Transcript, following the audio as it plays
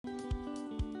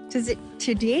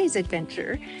Today's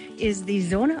adventure is the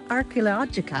Zona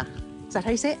Archaeologica. Is that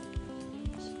how you say it?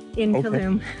 In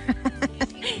Tulum.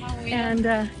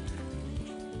 And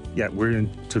yeah, we're in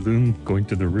Tulum going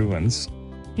to the ruins,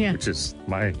 yeah, which is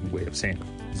my way of saying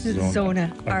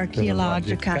Zona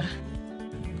Archaeologica.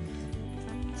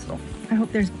 So I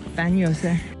hope there's baños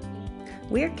there.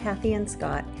 We're Kathy and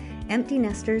Scott, empty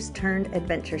nesters turned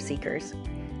adventure seekers.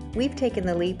 We've taken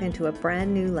the leap into a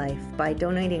brand new life by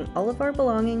donating all of our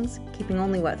belongings, keeping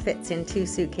only what fits in 2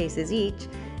 suitcases each,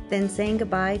 then saying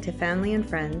goodbye to family and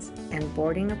friends and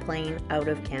boarding a plane out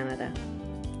of Canada.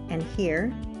 And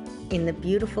here, in the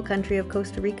beautiful country of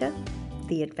Costa Rica,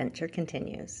 the adventure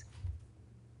continues.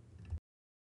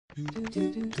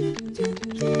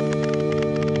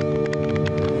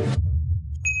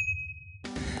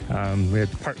 we had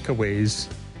to park a ways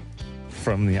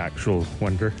from the actual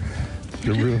wonder,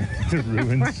 the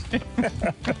ruins.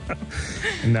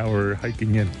 And now we're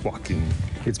hiking and walking.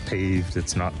 It's paved.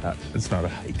 It's not a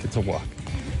hike. It's a walk.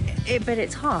 But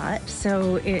it's hot,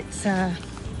 so it's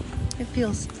it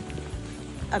feels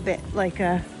a bit like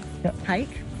a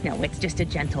hike. No, it's just a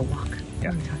gentle walk.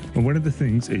 Yeah. And one of the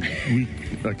things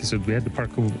like I said, we had to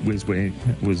park a ways away.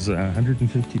 It was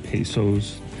 150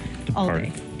 pesos to park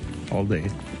all day.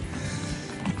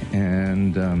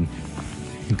 And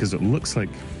because it looks like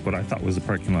what I thought was the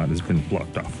parking lot has been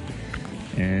blocked off.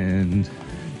 And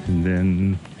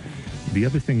then the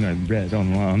other thing I read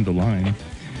on the line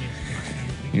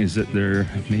is that there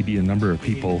may be a number of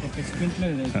people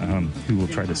who will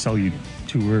try to sell you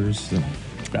tours.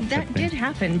 That did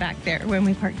happen back there when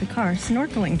we parked the car,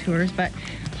 snorkeling tours, but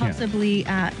possibly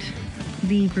at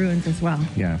the ruins as well.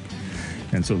 Yeah.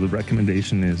 And so the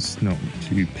recommendation is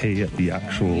to pay at the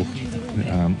actual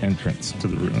entrance to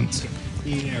the ruins.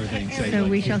 So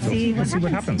we shall see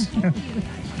what happens.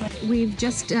 We've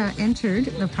just entered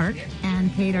the park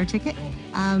and paid our ticket.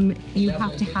 You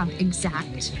have to have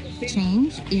exact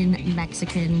change in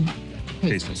Mexican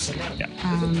pesos. Yeah.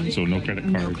 So no credit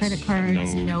cards. No credit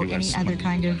cards, no any other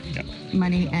kind of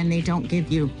money, and they don't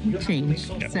give you change.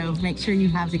 Yeah. So make sure you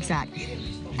have exact.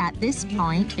 At this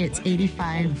point, it's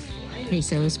 85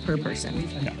 pesos per person.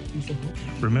 Yeah.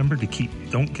 Remember to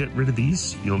don't get rid of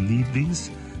these. You'll need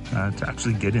these to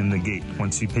actually get in the gate.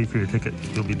 Once you pay for your ticket,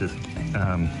 you'll be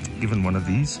given one of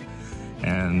these.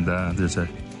 And there's a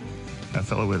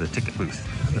fellow with a ticket booth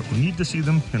that will need to see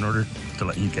them in order to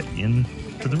let you get in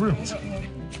to the rooms.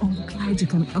 Oh, the clouds are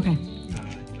coming. Okay.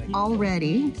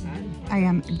 Already, I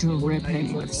am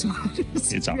dripping with sweat.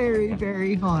 It's very,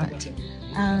 very hot.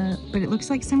 But it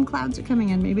looks like some clouds are coming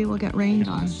in. Maybe we'll get rained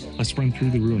on. Let's run through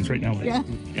the ruins right now. Yeah.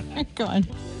 Go on.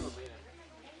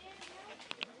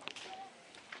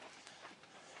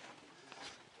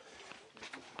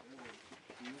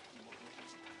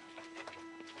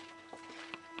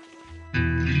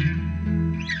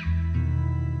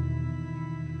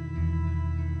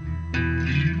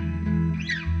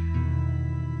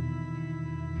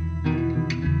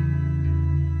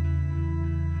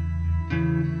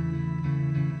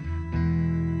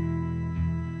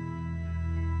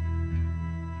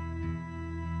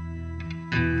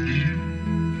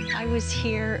 I was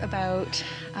here about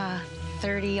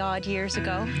 30 odd years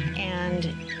ago,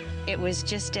 and it was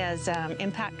just as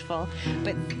impactful,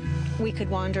 but we could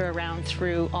wander around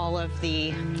through all of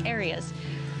the areas.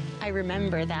 I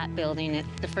remember that building.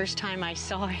 The first time I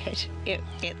saw it, it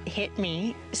hit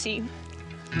me,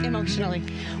 emotionally.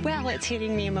 Well, it's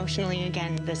hitting me emotionally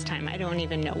again this time. I don't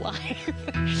even know why.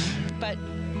 But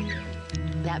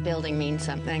that building means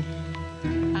something.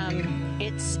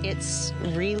 It's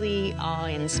really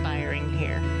awe-inspiring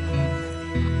here.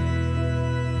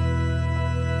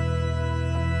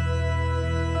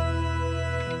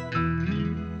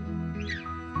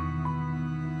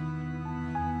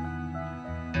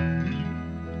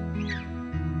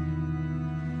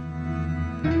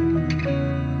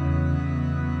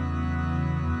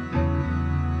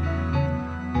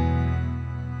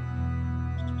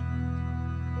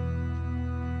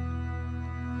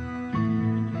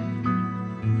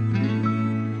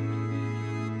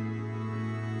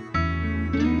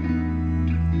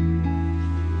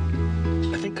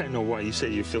 Why you say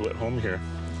you feel at home here.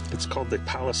 It's called the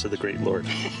Palace of the Great Lord.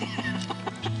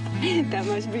 That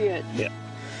must be it. Yeah.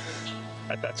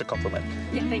 That's a compliment.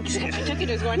 Yeah, thanks. I took it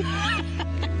as one.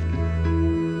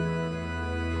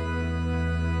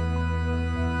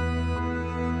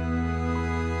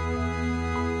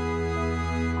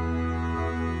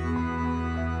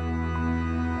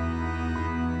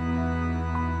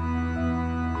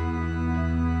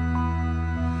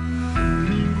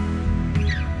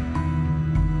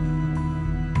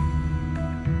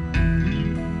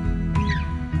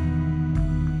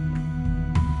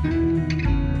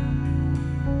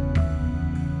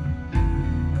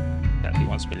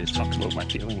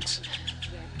 feelings.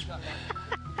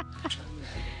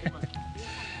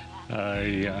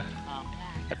 I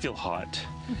feel hot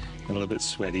and a little bit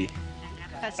sweaty.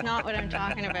 That's not what I'm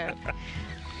talking about.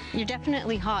 You're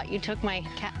definitely hot. You took my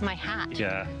hat.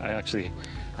 Yeah, I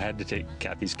had to take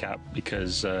Kathy's cap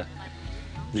because I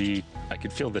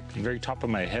could feel the very top of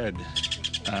my head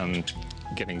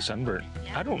getting sunburned.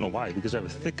 I don't know why, because I have a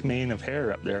thick mane of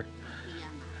hair up there.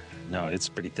 No, it's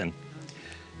pretty thin.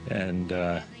 And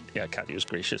yeah, Kathy was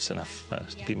gracious enough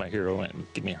to be my hero and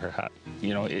give me her hat.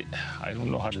 You know, I don't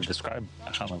know how to describe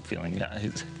how I'm feeling. Yeah,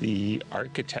 the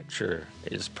architecture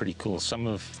is pretty cool. Some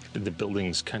of the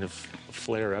buildings kind of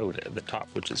flare out at the top,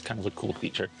 which is kind of a cool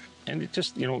feature. And it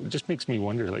just, it just makes me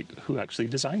wonder, like, who actually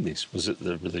designed these? Was it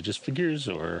the religious figures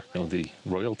or, the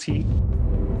royalty?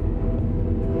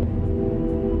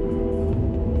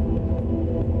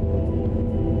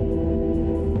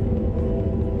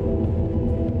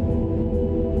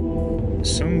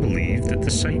 Some believe that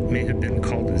the site may have been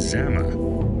called Zama,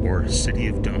 or City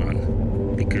of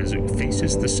Dawn, because it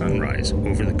faces the sunrise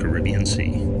over the Caribbean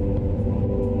Sea.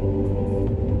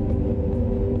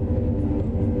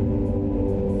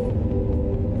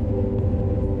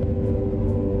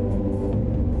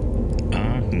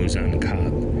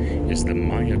 Muzan-Kab is the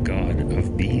Maya god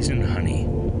of bees and honey,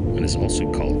 and is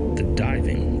also called the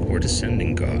diving or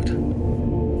descending god.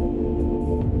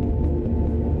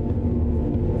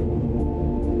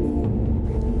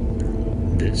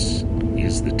 This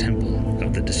is the temple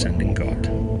of the descending god.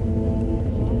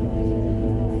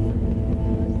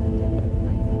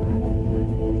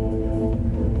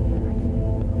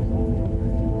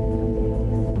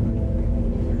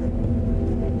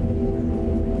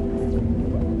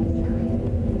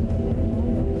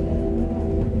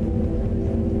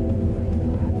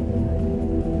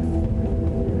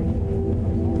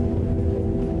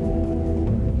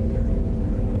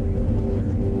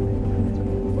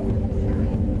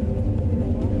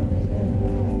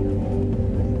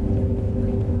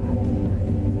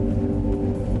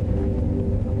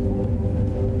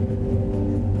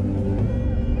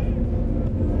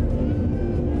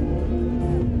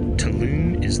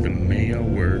 Tulum is the Maya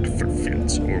word for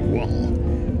fence or wall,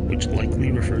 which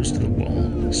likely refers to the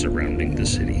wall surrounding the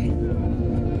city.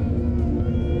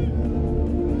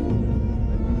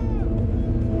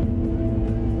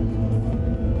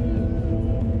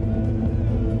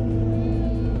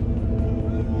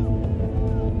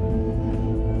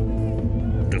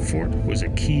 The fort was a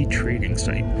key trading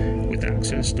site with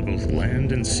access to both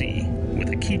land and sea, with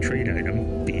a key trade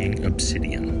item being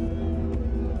obsidian.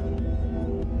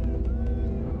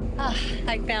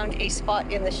 I found a spot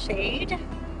in the shade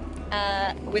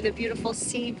with a beautiful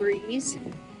sea breeze,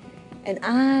 and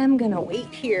I'm gonna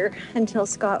wait here until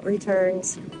Scott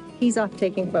returns. He's off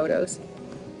taking photos.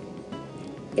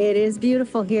 It is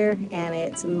beautiful here and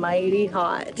it's mighty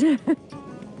hot.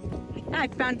 I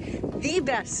found the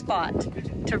best spot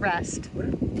to rest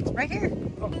right here.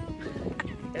 Oh,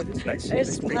 yeah, it's nice.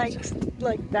 It's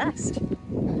like best.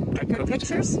 Good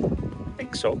pictures? I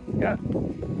think so, yeah.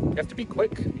 You have to be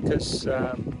quick because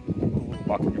people will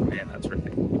walk in your way and that sort of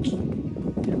thing, which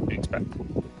we expect.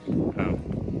 So,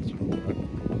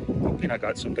 hoping I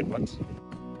got some good ones.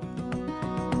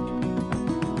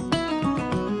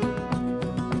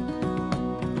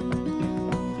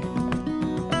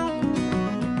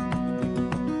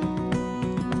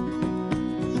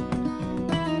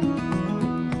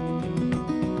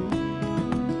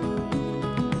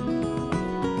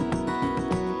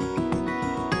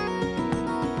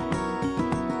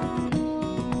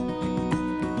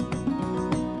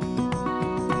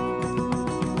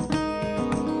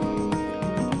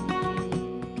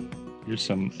 Here's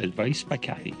some advice by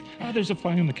Kathy. Oh, there's a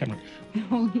fly on the camera.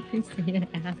 No, you can say it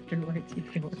afterwards. You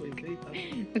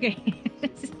can. Okay.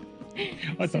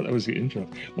 I thought that was the intro.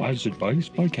 Wise advice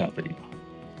by Kathy.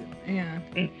 Yeah.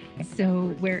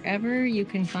 So wherever you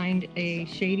can find a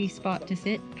shady spot to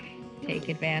sit, take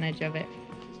advantage of it.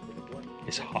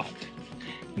 It's hot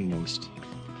and moist.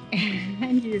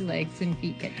 And your legs and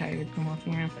feet get tired from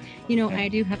walking around. I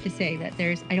do have to say that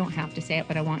I don't have to say it,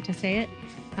 but I want to say it.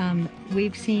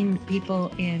 We've seen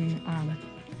people in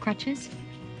crutches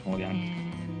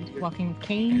and walking with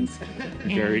canes.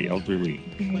 Very elderly.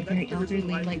 Very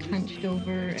elderly, like hunched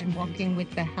over and walking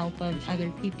with the help of other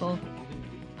people.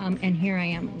 And here I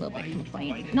am a little bit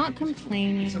complaining. Not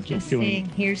complaining, just saying,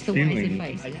 here's the wise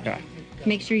advice. Yeah.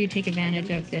 Make sure you take advantage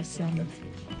of this,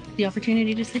 the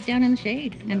opportunity to sit down in the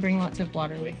shade and bring lots of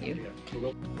water with you.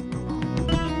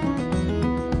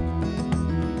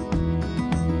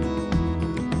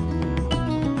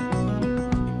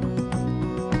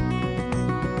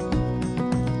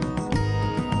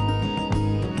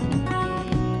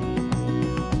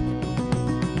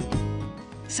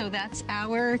 So that's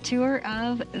our tour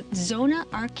of Zona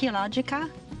Archaeologica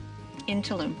in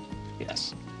Tulum.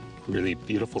 Yes, really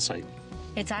beautiful site.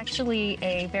 It's actually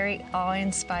a very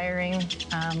awe-inspiring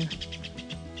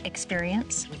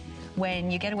experience when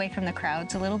you get away from the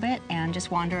crowds a little bit and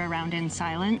just wander around in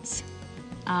silence.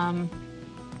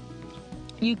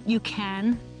 You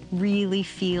can really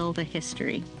feel the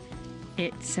history.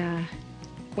 It's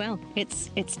well, it's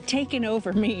taken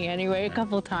over me anyway a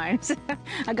couple times.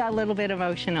 I got a little bit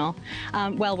emotional.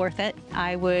 Well worth it.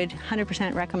 I would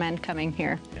 100% recommend coming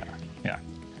here. Yeah,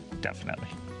 definitely.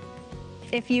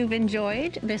 If you've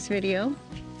enjoyed this video,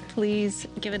 please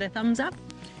give it a thumbs up.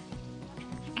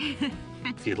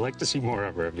 If you'd like to see more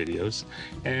of our videos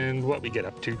and what we get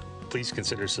up to, please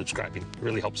consider subscribing. It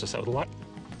really helps us out a lot.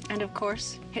 And of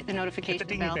course, hit the notification Hit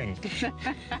the bell. ding thing.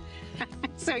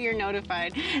 So you're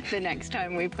notified the next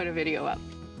time we put a video up.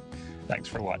 Thanks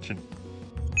for watching.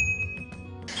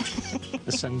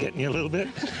 The sun getting you a little bit?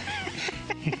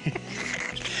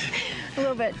 A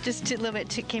little bit, just a little bit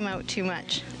came out too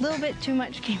much. A little bit too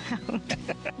much came out.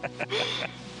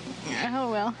 Oh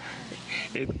well.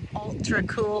 Ultra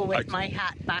cool with my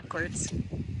hat backwards.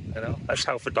 I know, that's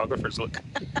how photographers look.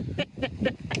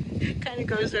 Kind of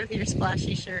goes with your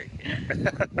splashy shirt.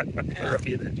 Or if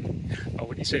you did. Oh,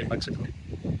 what do you say in Mexico?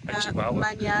 Chihuahua.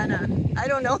 Mañana. I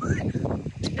don't know.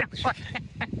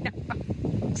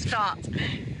 Stop.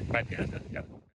 Mañana, yeah.